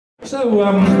So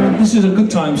this is a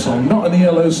good time song, not an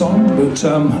ELO song, but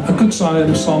a good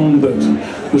time song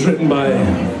that was written by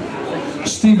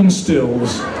Stephen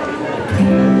Stills.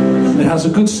 And it has a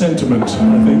good sentiment,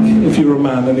 I think, if you're a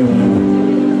man anyway.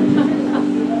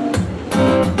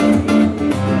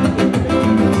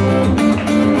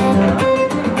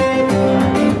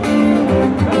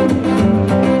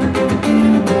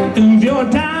 If you're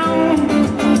down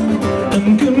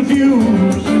and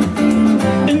confused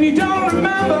and you don't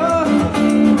remember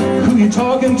who you're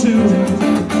talking to,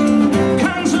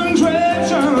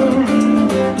 concentration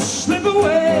slip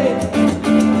away.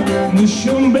 Miss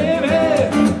your baby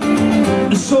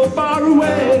is so far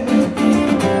away,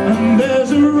 and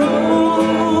there's a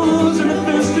rose in a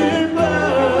twisted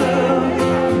blood,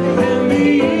 and the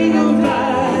eagle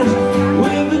flies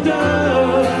with the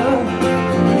dove.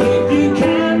 If you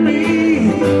can't be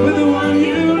with the one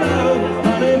you love,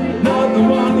 honey, not the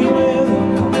one you're with,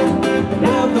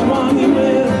 not the one you're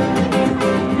with,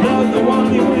 not the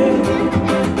one you're with,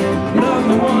 not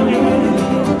the one you're with.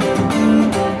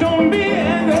 Don't be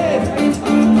angry,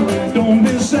 don't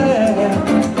be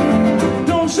sad,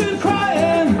 don't sit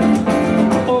crying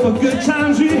over good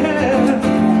times we had.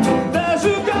 There's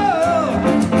a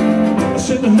girl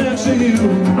sitting next to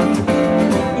you.